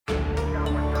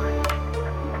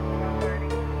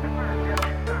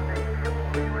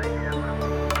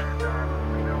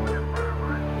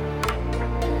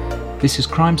This is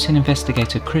crime scene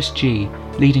investigator Chris G,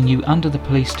 leading you under the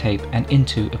police tape and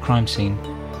into a crime scene.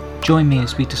 Join me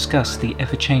as we discuss the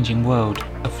ever-changing world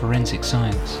of forensic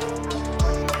science.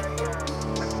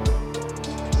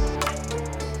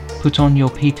 Put on your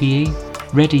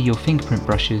PPE, ready your fingerprint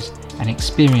brushes, and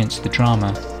experience the drama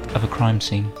of a crime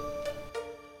scene.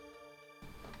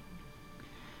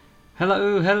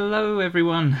 Hello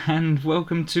everyone, and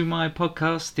welcome to my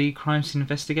podcast, The Crime Scene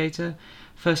Investigator.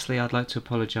 Firstly, I'd like to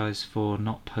apologise for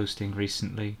not posting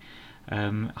recently.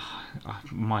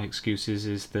 My excuses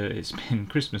is that it's been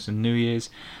Christmas and New Year's.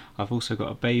 I've also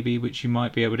got a baby, which you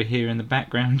might be able to hear in the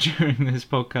background during this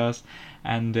podcast.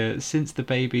 And since the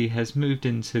baby has moved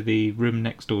into the room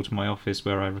next door to my office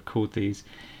where I record these,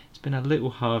 it's been a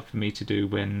little hard for me to do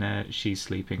when she's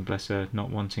sleeping, bless her, not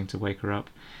wanting to wake her up.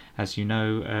 As you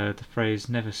know, the phrase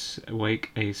never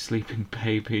wake a sleeping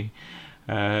baby.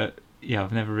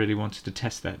 I've never really wanted to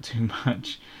test that too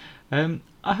much.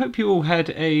 I hope you all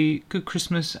had a good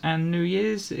Christmas and New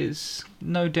Year's. It's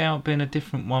no doubt been a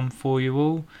different one for you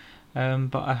all,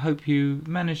 but I hope you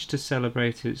managed to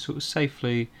celebrate it sort of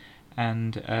safely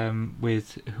and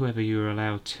with whoever you were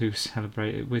allowed to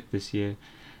celebrate it with this year.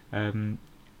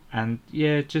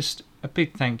 Just a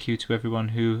big thank you to everyone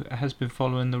who has been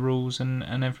following the rules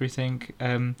and everything.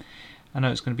 I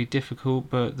know it's going to be difficult,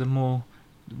 but the more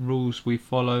rules we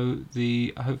follow,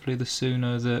 hopefully the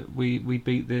sooner that we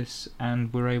beat this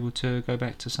and we're able to go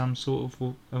back to some sort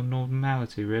of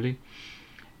normality, really.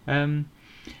 So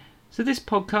this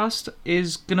podcast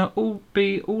is going to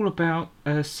be all about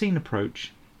scene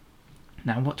approach.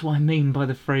 Now, what do I mean by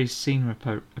the phrase scene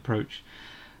approach?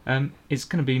 It's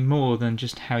going to be more than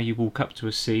just how you walk up to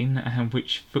a scene and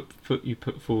which foot you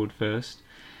put forward first.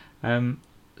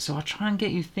 So I'll try and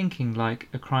get you thinking like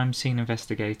a crime scene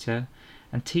investigator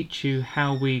and teach you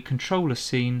how we control a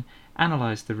scene,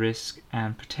 analyse the risk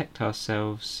and protect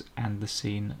ourselves and the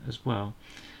scene as well.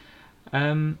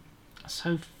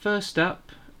 So first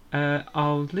up,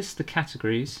 I'll list the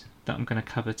categories that I'm going to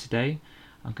cover today.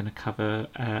 I'm going to cover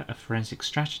a forensic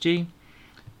strategy,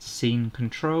 scene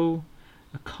control,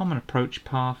 a common approach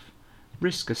path,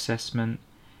 risk assessment,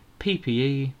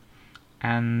 PPE,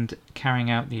 and carrying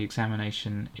out the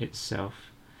examination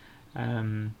itself.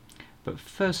 But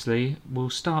firstly, we'll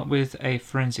start with a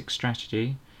forensic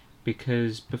strategy,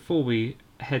 because before we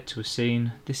head to a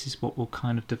scene, this is what we'll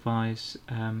kind of devise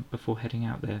before heading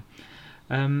out there.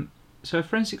 So a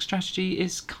forensic strategy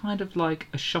is kind of like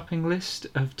a shopping list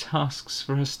of tasks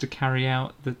for us to carry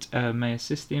out that may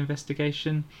assist the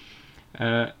investigation.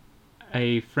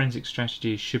 A forensic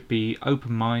strategy should be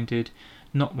open-minded,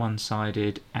 not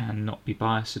one-sided, and not be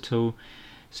biased at all.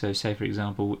 So say, for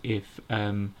example, if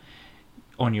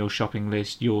on your shopping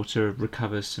list you're to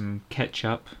recover some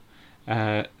ketchup,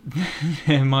 there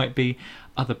might be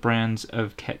other brands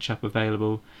of ketchup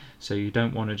available, so you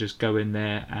don't want to just go in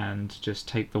there and just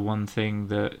take the one thing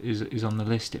that is on the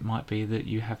list. It might be that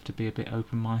you have to be a bit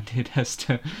open-minded as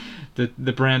to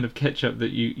the brand of ketchup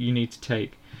that you need to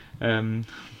take.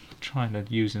 Trying to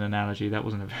use an analogy, that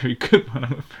wasn't a very good one,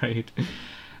 I'm afraid.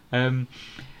 On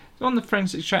the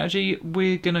forensic strategy,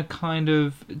 we're going to kind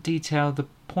of detail the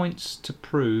points to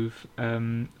prove.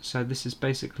 So this is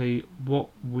basically what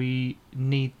we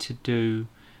need to do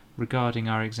regarding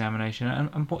our examination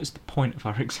and what is the point of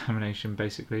our examination,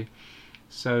 basically.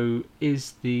 So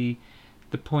is the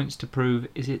points to prove,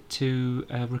 is it to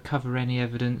recover any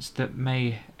evidence that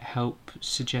may help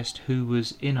suggest who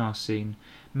was in our scene,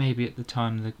 maybe at the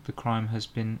time the crime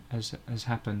has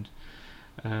happened?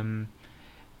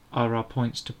 Are our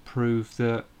points to prove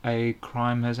that a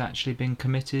crime has actually been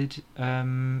committed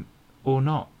or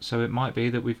not? So it might be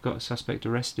that we've got a suspect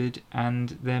arrested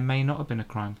and there may not have been a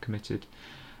crime committed.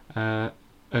 An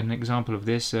example of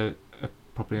this,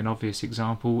 probably an obvious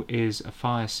example, is a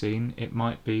fire scene. It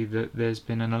might be that there's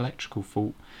been an electrical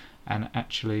fault and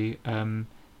actually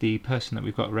the person that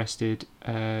we've got arrested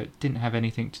didn't have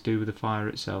anything to do with the fire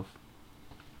itself.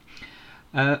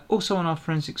 Also on our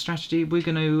forensic strategy, we're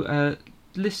going to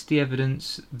list the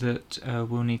evidence that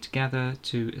we'll need to gather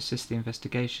to assist the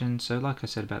investigation. So like I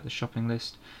said about the shopping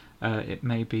list, it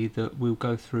may be that we'll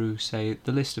go through, say,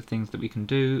 the list of things that we can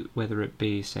do, whether it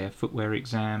be, say, a footwear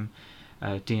exam,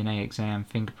 DNA exam,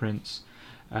 fingerprints,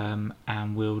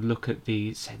 and we'll look at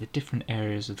the different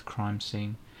areas of the crime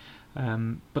scene.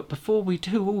 But before we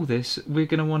do all this, we're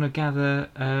going to want to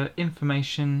gather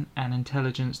information and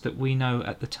intelligence that we know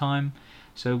at the time.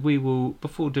 So we will,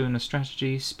 before doing a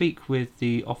strategy, speak with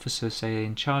the officer, say,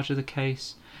 in charge of the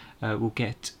case. We'll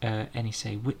get any,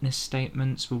 say, witness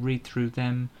statements. We'll read through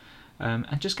them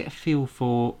and just get a feel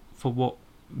for what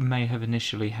may have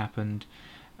initially happened.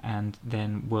 and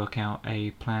then work out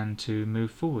a plan to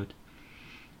move forward.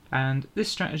 And this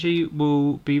strategy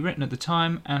will be written at the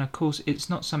time, and of course it's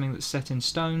not something that's set in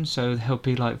stone, so there'll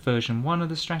be like version 1 of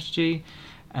the strategy,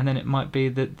 and then it might be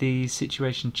that the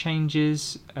situation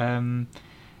changes,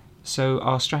 so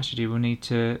our strategy will need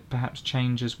to perhaps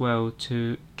change as well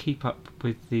to keep up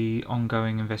with the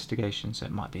ongoing investigation. So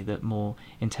it might be that more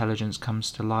intelligence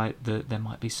comes to light, that there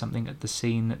might be something at the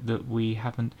scene that we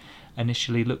haven't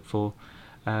initially looked for.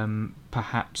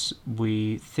 Perhaps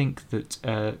we think that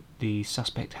the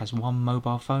suspect has one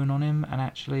mobile phone on him, and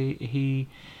actually he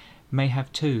may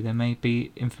have two. There may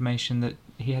be information that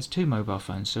he has two mobile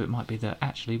phones, so it might be that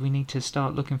actually we need to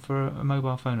start looking for a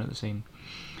mobile phone at the scene.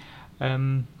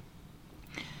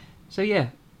 So yeah,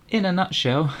 in a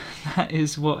nutshell, that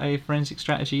is what a forensic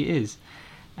strategy is.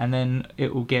 And then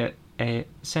it will get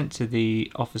sent to the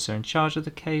officer in charge of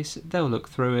the case. They'll look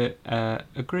through it,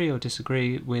 agree or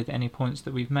disagree with any points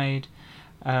that we've made,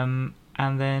 and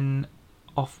then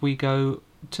off we go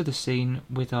to the scene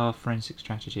with our forensic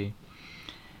strategy.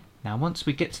 Now once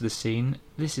we get to the scene,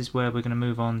 this is where we're going to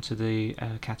move on to the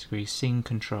category scene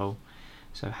control.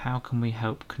 So how can we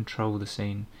help control the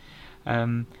scene?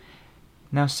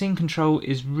 Now scene control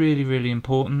is really, really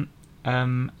important,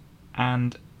 and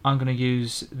I'm going to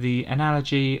use the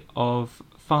analogy of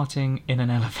farting in an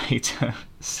elevator.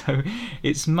 So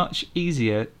it's much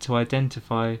easier to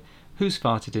identify who's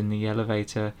farted in the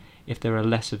elevator if there are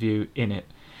less of you in it.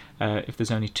 If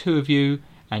there's only two of you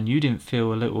and you didn't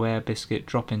feel a little air biscuit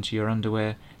drop into your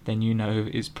underwear, then you know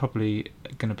it's probably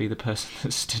going to be the person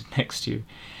that stood next to you.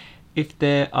 If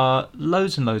there are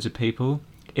loads and loads of people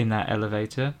in that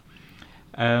elevator,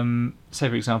 say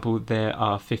for example there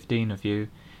are 15 of you,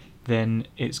 then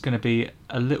it's going to be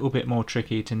a little bit more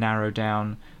tricky to narrow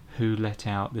down who let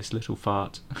out this little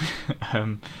fart.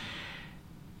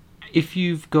 If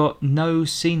you've got no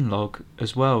scene log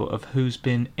as well of who's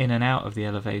been in and out of the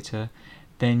elevator,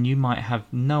 then you might have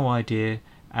no idea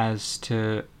as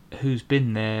to who's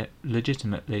been there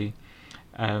legitimately,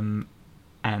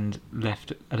 and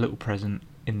left a little present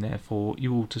in there for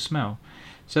you all to smell.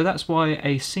 So that's why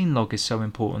a scene log is so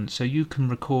important, so you can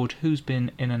record who's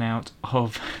been in and out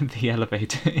of the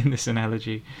elevator in this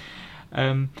analogy.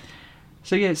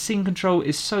 So yeah, scene control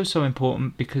is so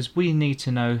important because we need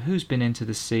to know who's been into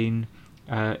the scene,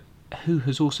 who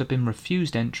has also been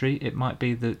refused entry. It might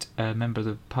be that a member of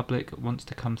the public wants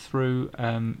to come through,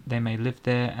 they may live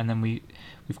there, and then we've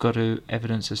got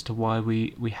evidence as to why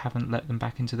we haven't let them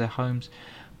back into their homes.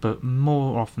 But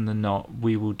more often than not,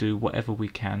 we will do whatever we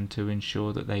can to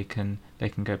ensure that they can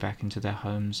go back into their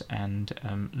homes and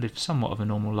live somewhat of a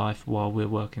normal life while we're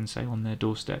working, say, on their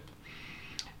doorstep.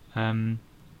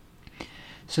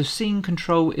 So scene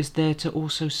control is there to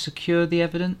also secure the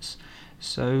evidence.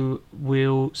 So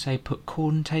we'll say put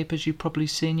cordon tape, as you've probably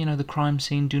seen, the crime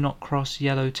scene do not cross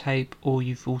yellow tape, or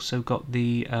you've also got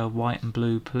the white and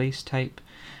blue police tape.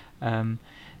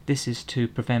 This is to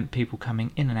prevent people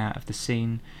coming in and out of the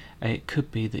scene. It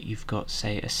could be that you've got,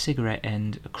 say, a cigarette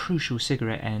end, a crucial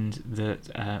cigarette end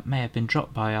that may have been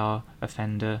dropped by our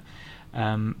offender,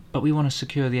 but we want to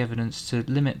secure the evidence to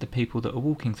limit the people that are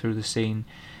walking through the scene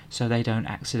so they don't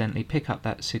accidentally pick up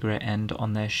that cigarette end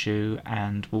on their shoe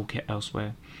and walk it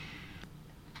elsewhere.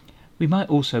 We might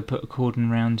also put a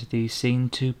cordon around the scene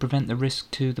to prevent the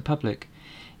risk to the public.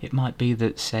 It might be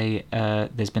that, say,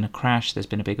 there's been a crash, there's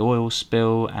been a big oil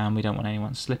spill, and we don't want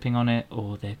anyone slipping on it,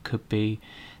 or there could be,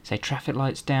 say, traffic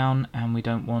lights down, and we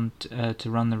don't want to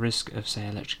run the risk of, say,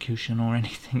 electrocution or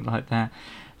anything like that.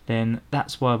 Then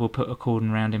that's why we'll put a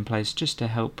cordon round in place, just to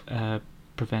help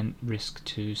prevent risk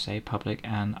to, say, public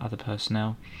and other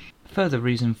personnel. Further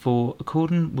reason for a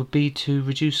cordon would be to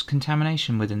reduce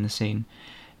contamination within the scene.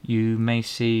 You may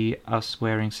see us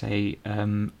wearing, say,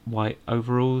 white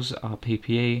overalls, our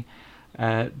PPE.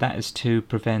 That is to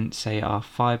prevent, say, our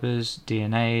fibres,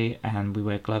 DNA, and we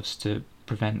wear gloves to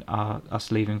prevent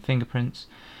us leaving fingerprints.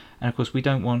 And of course we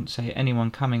don't want, say, anyone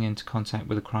coming into contact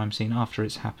with a crime scene after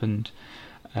it's happened,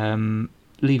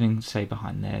 leaving, say,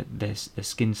 behind their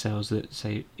skin cells that,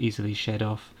 say, easily shed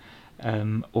off,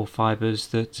 or fibres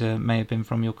that may have been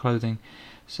from your clothing.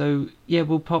 So yeah,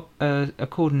 we'll pop a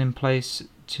cordon in place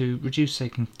to reduce, say,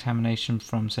 contamination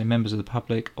from, say, members of the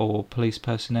public or police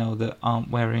personnel that aren't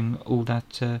wearing all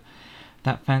that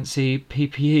fancy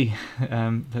PPE.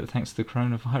 That thanks to the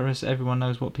coronavirus, everyone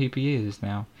knows what PPE is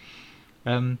now.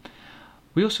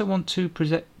 We also want to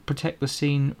protect the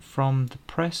scene from the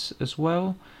press as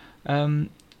well. The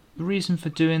reason for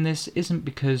doing this isn't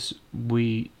because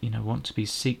we want to be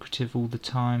secretive all the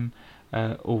time,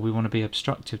 or we want to be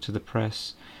obstructive to the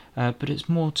press, but it's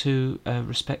more to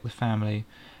respect the family,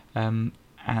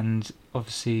 and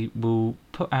obviously we'll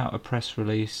put out a press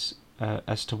release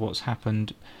as to what's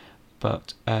happened,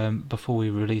 but before we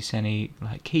release any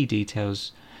key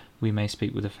details, we may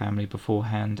speak with the family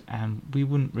beforehand, and we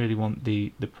wouldn't really want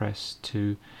the press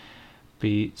to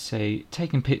be, say,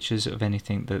 taking pictures of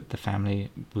anything that the family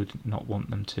would not want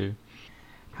them to.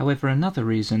 However, another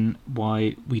reason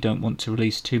why we don't want to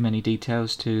release too many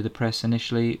details to the press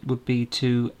initially would be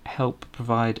to help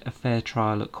provide a fair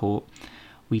trial at court.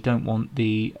 We don't want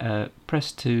the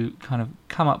press to kind of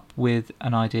come up with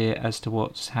an idea as to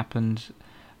what's happened,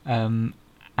 and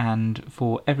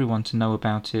for everyone to know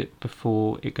about it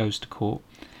before it goes to court,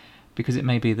 because it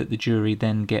may be that the jury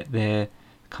then get their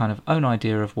kind of own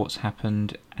idea of what's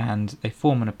happened and they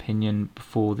form an opinion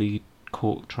before the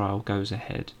court trial goes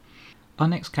ahead. Our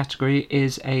next category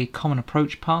is a common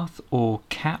approach path, or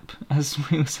CAP as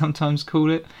we will sometimes call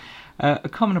it. A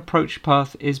common approach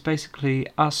path is basically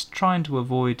us trying to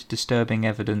avoid disturbing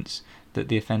evidence that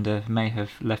the offender may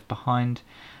have left behind,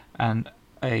 and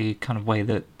a kind of way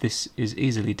that this is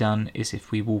easily done is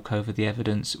if we walk over the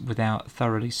evidence without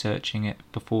thoroughly searching it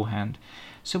beforehand.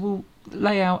 So we'll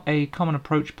lay out a common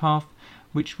approach path,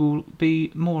 which will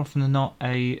be more often than not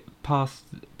a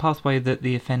pathway that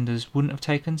the offenders wouldn't have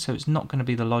taken, so it's not going to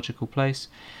be the logical place.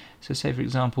 So say, for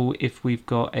example, if we've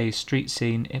got a street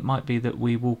scene, it might be that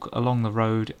we walk along the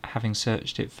road having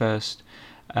searched it first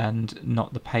and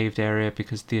not the paved area,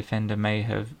 because the offender may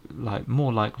have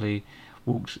more likely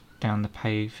walked down the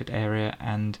paved area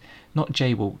and not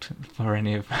jaywalked, for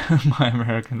any of my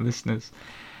American listeners.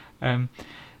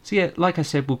 So yeah, like I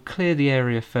said, we'll clear the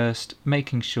area first,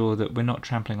 making sure that we're not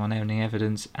trampling on any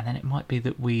evidence, and then it might be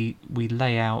that we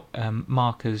lay out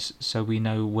markers so we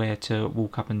know where to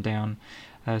walk up and down.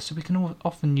 So we can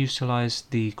often utilise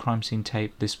the crime scene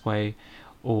tape this way,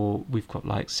 or we've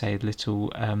got say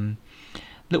little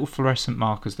fluorescent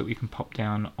markers that we can pop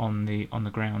down on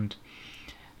the ground.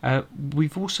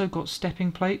 We've also got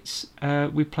stepping plates.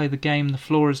 We play the game The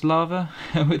Floor is Lava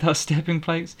with our stepping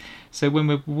plates. So when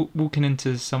we're walking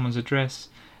into someone's address,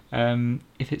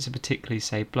 if it's a particularly,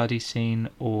 say, bloody scene,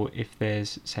 or if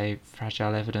there's, say,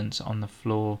 fragile evidence on the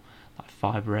floor, like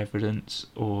fibre evidence,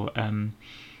 or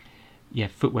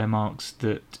footwear marks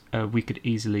that we could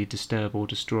easily disturb or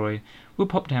destroy, we'll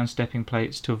pop down stepping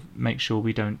plates to make sure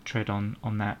we don't tread on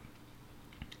that.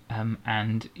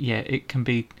 It can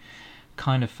be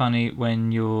kind of funny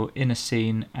when you're in a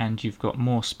scene and you've got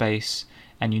more space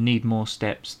and you need more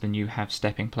steps than you have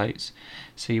stepping plates,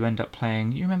 so you end up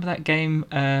playing, you remember that game,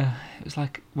 it was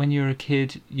like when you were a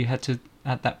kid, you had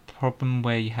that problem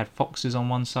where you had foxes on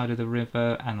one side of the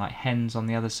river and hens on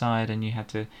the other side, and you had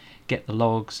to get the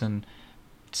logs and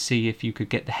see if you could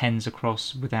get the hens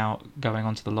across without going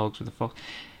onto the logs with the fox.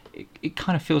 It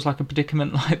kind of feels like a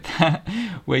predicament like that,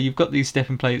 where you've got these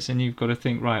stepping plates and you've got to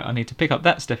think, right, I need to pick up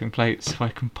that stepping plate so I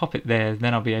can pop it there,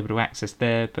 then I'll be able to access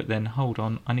there, but then hold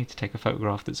on, I need to take a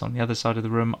photograph that's on the other side of the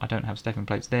room, I don't have stepping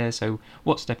plates there, so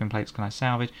what stepping plates can I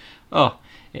salvage? It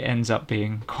ends up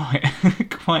being quite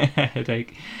a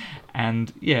headache,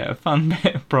 and a fun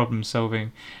bit of problem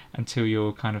solving until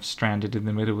you're kind of stranded in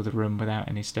the middle of the room without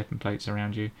any stepping plates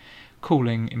around you,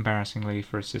 calling embarrassingly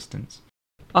for assistance.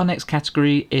 Our next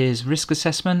category is risk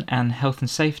assessment and health and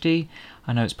safety.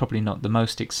 I know it's probably not the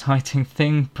most exciting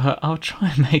thing, but I'll try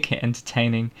and make it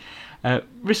entertaining.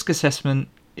 Risk assessment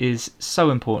is so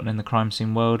important in the crime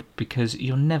scene world because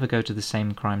you'll never go to the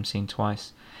same crime scene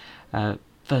twice.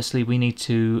 Firstly, we need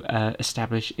to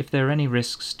establish if there are any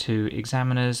risks to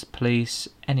examiners, police,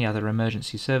 any other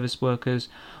emergency service workers,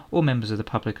 or members of the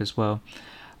public as well.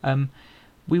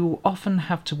 We will often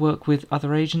have to work with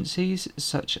other agencies,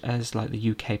 such as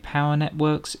the UK power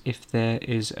networks, if there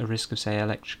is a risk of, say,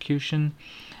 electrocution.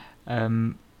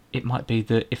 It might be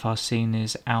that if our scene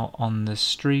is out on the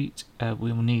street,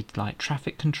 we will need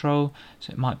traffic control,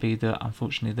 so it might be that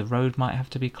unfortunately the road might have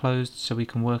to be closed so we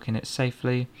can work in it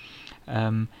safely.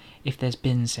 If there's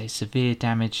been, say, severe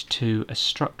damage to a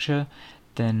structure,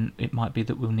 then it might be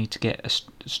that we'll need to get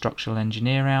a structural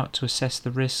engineer out to assess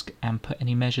the risk and put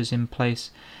any measures in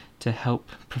place to help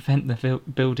prevent the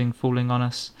building falling on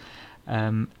us.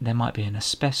 There might be an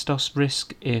asbestos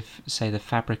risk if, say, the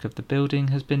fabric of the building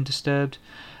has been disturbed,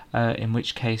 in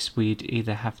which case we'd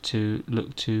either have to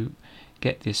look to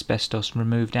get the asbestos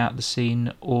removed out of the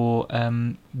scene or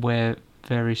wear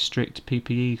very strict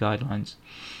PPE guidelines.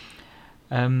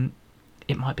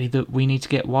 It might be that we need to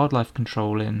get wildlife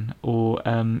control in, or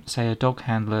say a dog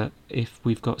handler if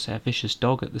we've got, say, a vicious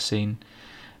dog at the scene.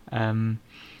 And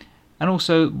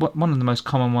also one of the most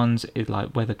common ones is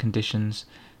weather conditions.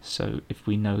 So if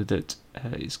we know that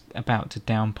it's about to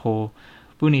downpour,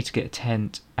 we'll need to get a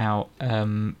tent out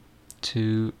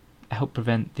to help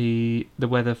prevent the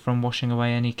weather from washing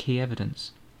away any key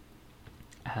evidence.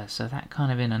 So that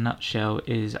kind of in a nutshell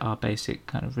is our basic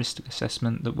kind of risk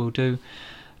assessment that we'll do.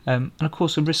 And of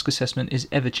course a risk assessment is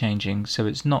ever changing, so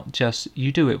it's not just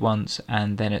you do it once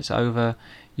and then it's over.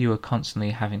 You are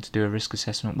constantly having to do a risk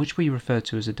assessment, which we refer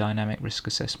to as a dynamic risk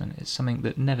assessment. It's something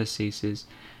that never ceases,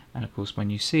 and of course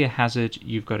when you see a hazard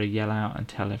you've got to yell out and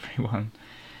tell everyone.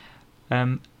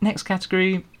 Next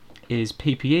category is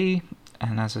PPE,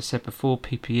 and as I said before,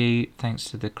 PPE, thanks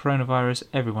to the coronavirus,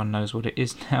 everyone knows what it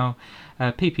is now.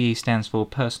 PPE stands for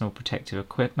Personal Protective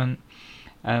Equipment.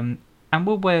 And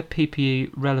we'll wear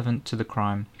PPE relevant to the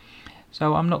crime.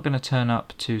 So I'm not going to turn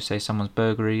up to, say, someone's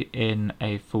burglary in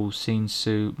a full scene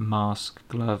suit, mask,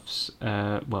 gloves.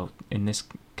 Well, in this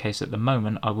case at the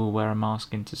moment, I will wear a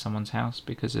mask into someone's house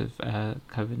because of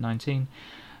COVID-19.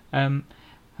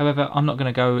 However, I'm not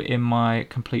going to go in my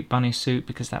complete bunny suit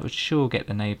because that would sure get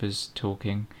the neighbours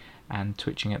talking and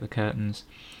twitching at the curtains.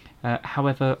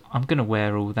 However, I'm going to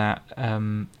wear all that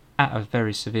at a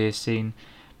very severe scene,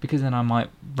 because then I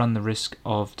might run the risk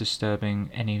of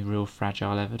disturbing any real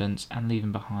fragile evidence and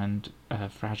leaving behind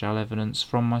fragile evidence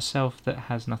from myself that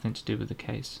has nothing to do with the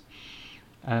case.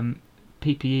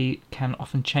 PPE can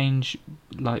often change,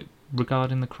 like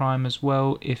regarding the crime as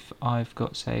well. If I've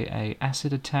got, say, a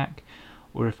acid attack,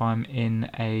 or if I'm in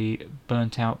a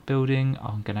burnt out building,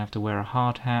 I'm going to have to wear a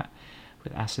hard hat.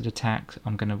 With acid attacks,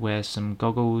 I'm going to wear some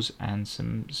goggles and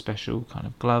some special kind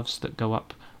of gloves that go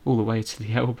up all the way to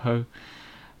the elbow.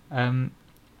 And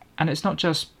it's not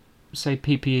just, say,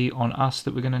 PPE on us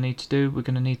that we're going to need to do. We're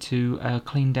going to need to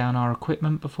clean down our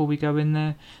equipment before we go in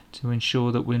there to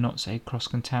ensure that we're not, say,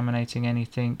 cross-contaminating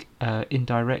anything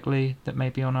indirectly that may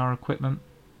be on our equipment.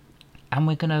 And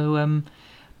we're going to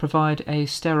provide a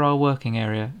sterile working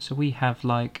area. So we have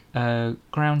like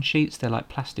ground sheets. They're like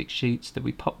plastic sheets that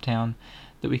we pop down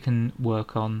that we can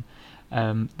work on,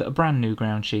 that are brand new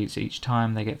ground sheets each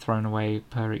time. They get thrown away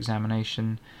per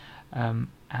examination.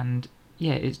 And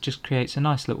yeah, it just creates a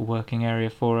nice little working area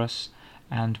for us,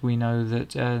 and we know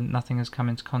that nothing has come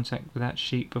into contact with that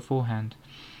sheet beforehand.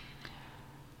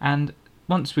 And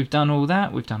once we've done all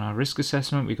that, we've done our risk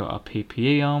assessment, we've got our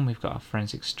PPE on, we've got our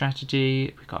forensic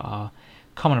strategy, we've got our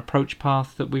common approach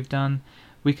path that we've done,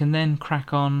 we can then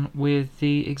crack on with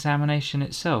the examination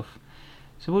itself.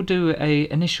 So we'll do a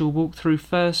initial walkthrough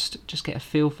first, just get a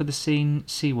feel for the scene,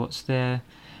 see what's there,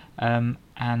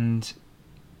 and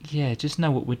yeah, just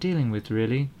know what we're dealing with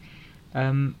really.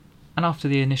 And after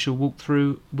the initial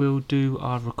walkthrough, we'll do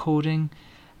our recording,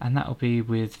 and that'll be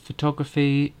with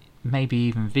photography, maybe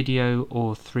even video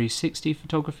or 360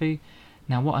 photography.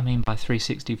 Now what I mean by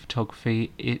 360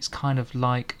 photography, it's kind of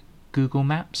like Google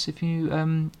Maps, if you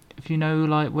know,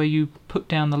 like where you put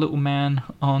down the little man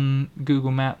on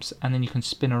Google Maps and then you can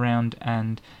spin around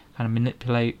and kind of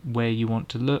manipulate where you want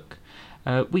to look.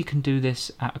 We can do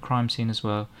this at a crime scene as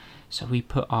well. So we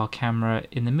put our camera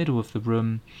in the middle of the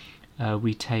room,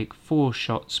 we take 4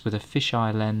 shots with a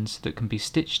fisheye lens that can be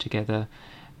stitched together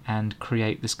and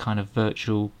create this kind of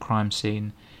virtual crime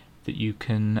scene that you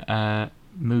can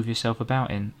move yourself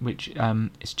about in, which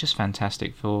is just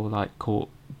fantastic for like court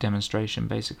demonstration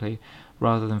basically.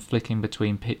 Rather than flicking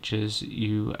between pictures,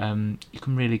 you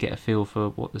can really get a feel for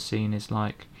what the scene is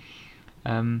like.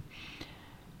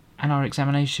 And our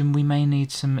examination, we may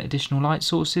need some additional light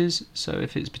sources, so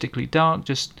if it's particularly dark,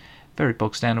 just very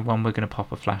bog standard one, we're going to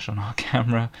pop a flash on our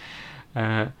camera.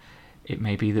 It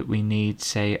may be that we need,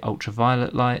 say,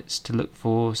 ultraviolet lights to look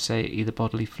for, say, either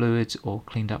bodily fluids or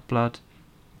cleaned up blood.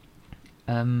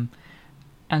 And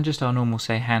just our normal,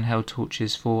 say, handheld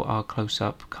torches for our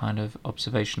close-up kind of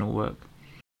observational work.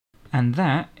 And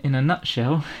that, in a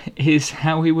nutshell, is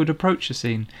how we would approach a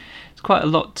scene. It's quite a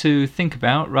lot to think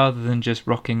about rather than just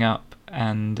rocking up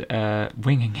and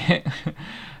winging it.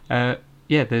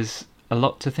 Yeah, there's a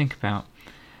lot to think about.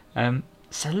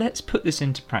 So let's put this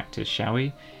into practice, shall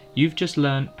we? You've just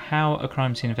learned how a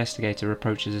crime scene investigator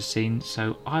approaches a scene,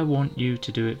 so I want you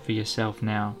to do it for yourself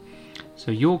now.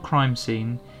 So your crime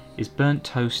scene is burnt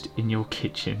toast in your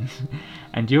kitchen,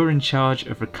 and you're in charge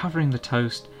of recovering the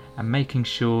toast and making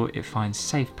sure it finds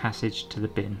safe passage to the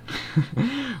bin.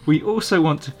 We also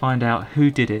want to find out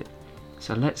who did it,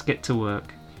 so let's get to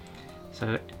work.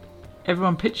 So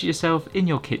everyone picture yourself in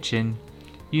your kitchen.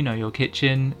 You know your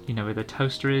kitchen, you know where the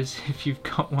toaster is if you've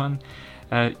got one.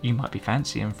 You might be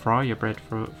fancy and fry your bread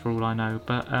for all I know,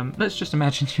 but let's just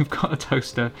imagine you've got a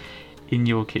toaster in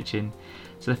your kitchen.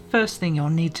 So the first thing you'll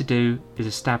need to do is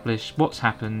establish what's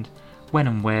happened, when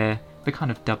and where, the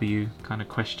kind of W kind of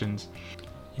questions.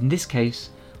 In this case,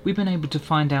 we've been able to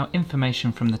find out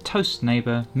information from the toast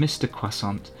neighbour, Mr.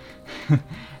 Croissant.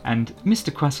 And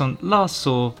Mr. Croissant last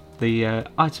saw the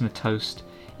item of toast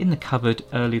in the cupboard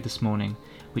early this morning,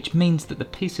 which means that the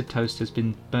piece of toast has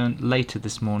been burnt later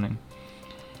this morning.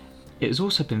 It has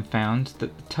also been found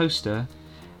that the toaster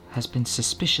has been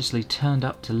suspiciously turned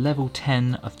up to level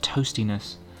 10 of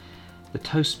toastiness. The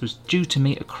toast was due to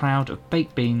meet a crowd of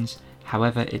baked beans,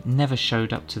 however it never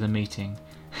showed up to the meeting.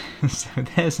 So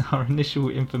there's our initial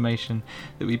information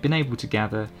that we've been able to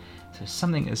gather. So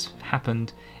something has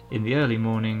happened in the early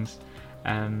mornings,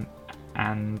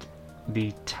 and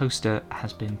the toaster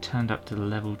has been turned up to the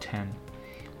level 10.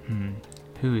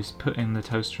 Who is putting the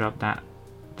toaster up that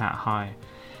high?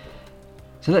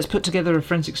 So let's put together a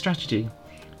forensic strategy.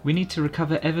 We need to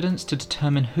recover evidence to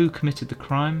determine who committed the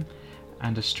crime,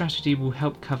 and a strategy will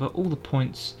help cover all the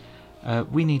points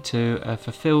we need to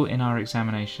fulfill in our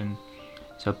examination.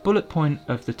 So a bullet point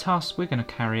of the tasks we're going to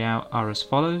carry out are as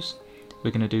follows.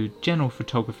 We're going to do general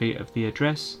photography of the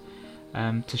address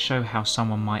to show how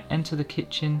someone might enter the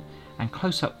kitchen, and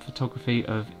close-up photography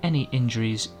of any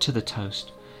injuries to the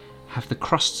toast. Have the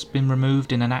crusts been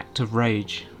removed in an act of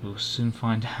rage? We'll soon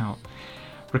find out.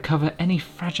 Recover any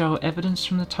fragile evidence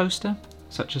from the toaster,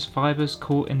 such as fibres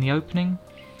caught in the opening.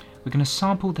 We're going to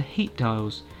sample the heat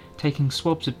dials, taking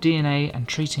swabs of DNA and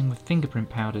treating with fingerprint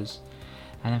powders.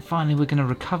 And then finally we're going to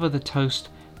recover the toast,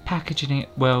 packaging it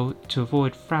well to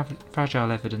avoid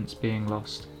fragile evidence being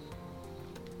lost.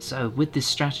 So with this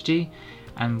strategy,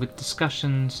 and with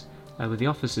discussions with the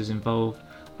officers involved,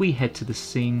 we head to the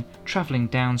scene, travelling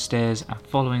downstairs and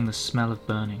following the smell of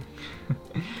burning.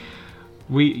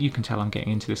 You can tell I'm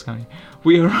getting into this, can't you?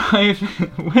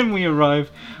 When we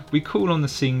arrive, we call on the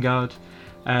scene guard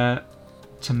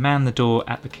to man the door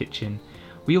at the kitchen.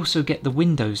 We also get the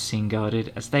windows scene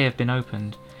guarded, as they have been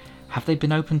opened. Have they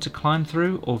been opened to climb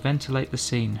through or ventilate the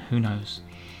scene? Who knows?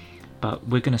 But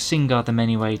we're going to scene guard them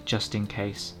anyway, just in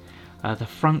case. The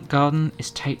front garden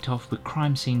is taped off with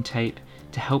crime scene tape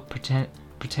to help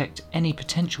protect any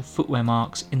potential footwear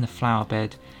marks in the flower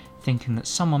bed, thinking that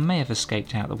someone may have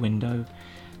escaped out the window,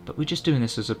 but we're just doing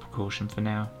this as a precaution for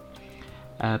now.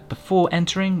 Before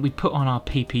entering, we put on our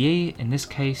PPE, in this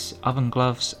case oven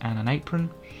gloves and an apron.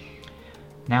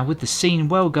 Now with the scene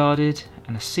well guarded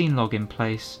and a scene log in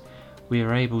place, we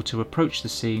are able to approach the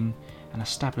scene and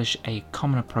establish a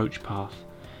common approach path.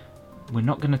 We're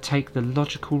not going to take the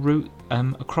logical route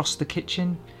across the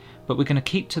kitchen, but we're going to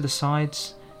keep to the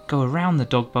sides, go around the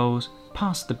dog bowls,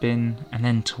 past the bin, and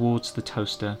then towards the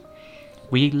toaster.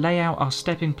 We lay out our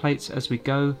stepping plates as we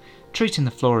go, treating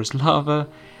the floor as lava,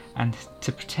 and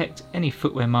to protect any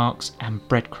footwear marks and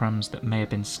breadcrumbs that may have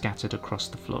been scattered across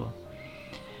the floor.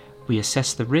 We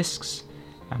assess the risks,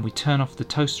 and we turn off the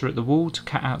toaster at the wall to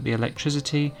cut out the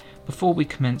electricity before we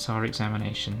commence our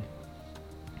examination.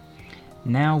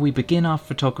 Now we begin our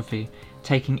photography,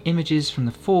 taking images from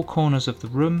the four corners of the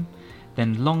room,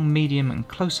 then long, medium and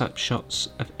close-up shots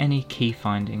of any key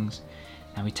findings.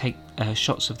 Now we take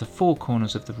shots of the four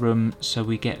corners of the room so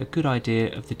we get a good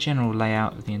idea of the general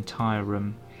layout of the entire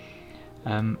room.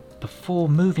 Before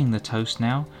moving the toast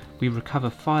now, we recover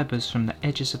fibres from the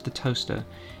edges of the toaster.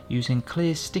 Using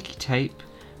clear sticky tape,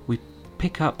 we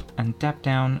pick up and dab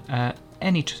down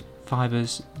any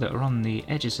fibres that are on the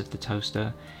edges of the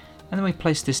toaster, and then we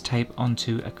place this tape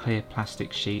onto a clear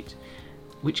plastic sheet,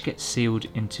 which gets sealed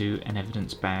into an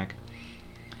evidence bag.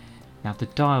 Now the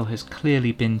dial has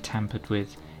clearly been tampered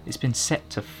with. It's been set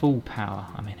to full power.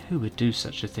 I mean, who would do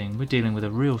such a thing? We're dealing with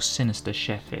a real sinister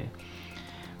chef here.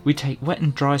 We take wet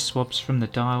and dry swabs from the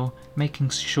dial, making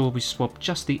sure we swab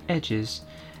just the edges,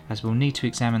 as we'll need to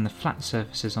examine the flat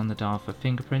surfaces on the dial for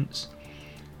fingerprints.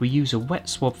 We use a wet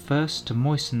swab first to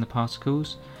moisten the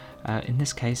particles. In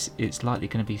this case, it's likely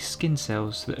going to be skin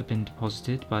cells that have been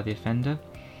deposited by the offender.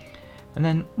 And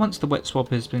then once the wet swab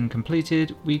has been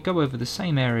completed, we go over the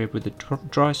same area with the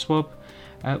dry swab,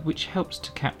 which helps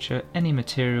to capture any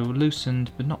material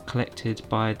loosened but not collected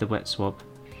by the wet swab.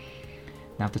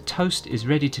 Now the toast is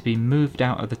ready to be moved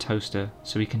out of the toaster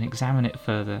so we can examine it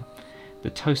further. The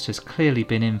toast has clearly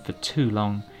been in for too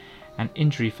long, and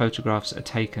injury photographs are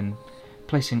taken,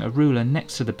 placing a ruler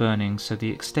next to the burning so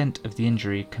the extent of the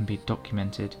injury can be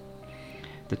documented.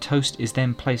 The toast is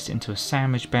then placed into a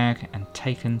sandwich bag and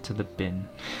taken to the bin.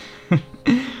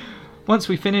 Once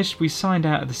we finish, we signed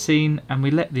out of the scene and we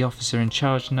let the officer in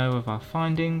charge know of our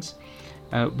findings.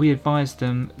 We advise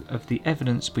them of the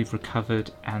evidence we've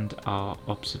recovered and our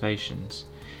observations.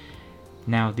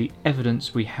 Now the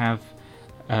evidence we have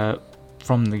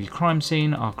from the crime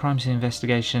scene, our crime scene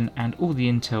investigation, and all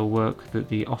the intel work that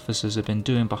the officers have been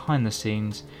doing behind the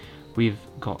scenes, we've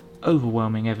got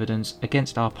overwhelming evidence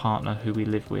against our partner who we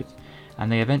live with,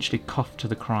 and they eventually cough to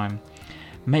the crime.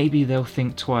 Maybe they'll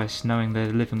think twice knowing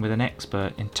they're living with an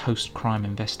expert in toast crime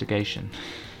investigation.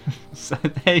 So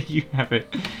there you have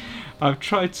it. I've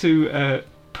tried to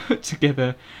put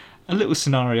together a little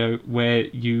scenario where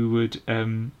you would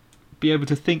be able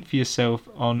to think for yourself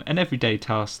on an everyday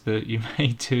task that you may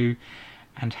do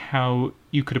and how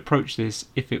you could approach this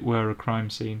if it were a crime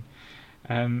scene.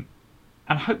 And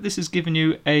I hope this has given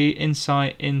you an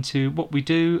insight into what we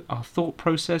do, our thought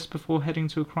process before heading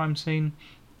to a crime scene,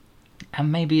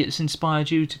 and maybe it's inspired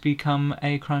you to become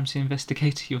a crime scene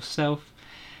investigator yourself.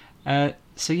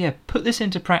 So yeah, put this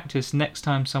into practice next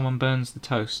time someone burns the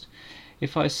toast.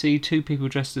 If I see two people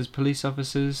dressed as police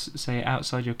officers, say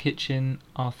outside your kitchen,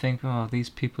 I'll think, oh, these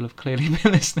people have clearly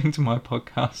been listening to my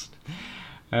podcast.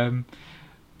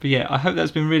 But yeah, I hope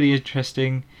that's been really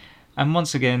interesting. And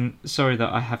once again, sorry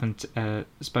that I haven't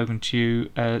spoken to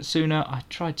you sooner. I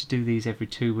tried to do these every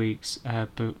 2 weeks,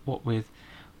 but what with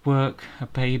work, a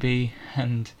baby,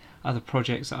 and other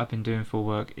projects that I've been doing for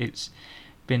work, it's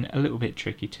been a little bit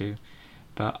tricky too.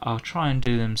 But I'll try and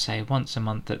do them, say, once a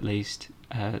month at least,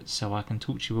 so I can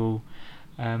talk to you all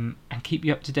and keep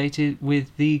you up to date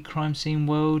with the crime scene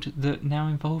world that now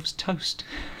involves toast.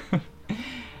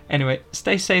 Anyway,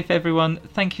 stay safe everyone.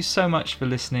 Thank you so much for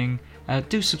listening.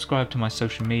 Do subscribe to my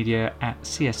social media at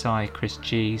CSI Chris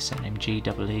G, surname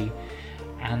G-E-E.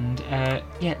 And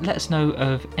yeah, let us know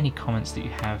of any comments that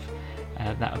you have.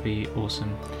 That would be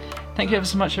awesome. Thank you ever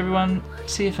so much everyone.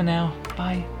 See you for now.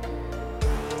 Bye.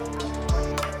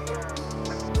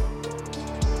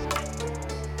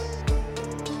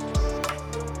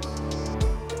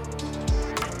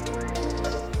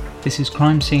 This is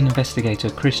crime scene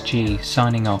investigator Chris G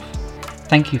signing off.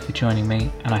 Thank you for joining me,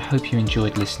 and I hope you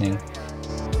enjoyed listening.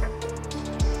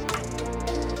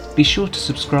 Be sure to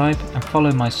subscribe and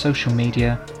follow my social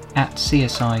media at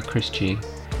CSI Chris G.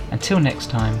 Until next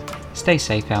time, stay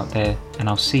safe out there, and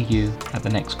I'll see you at the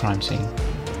next crime scene.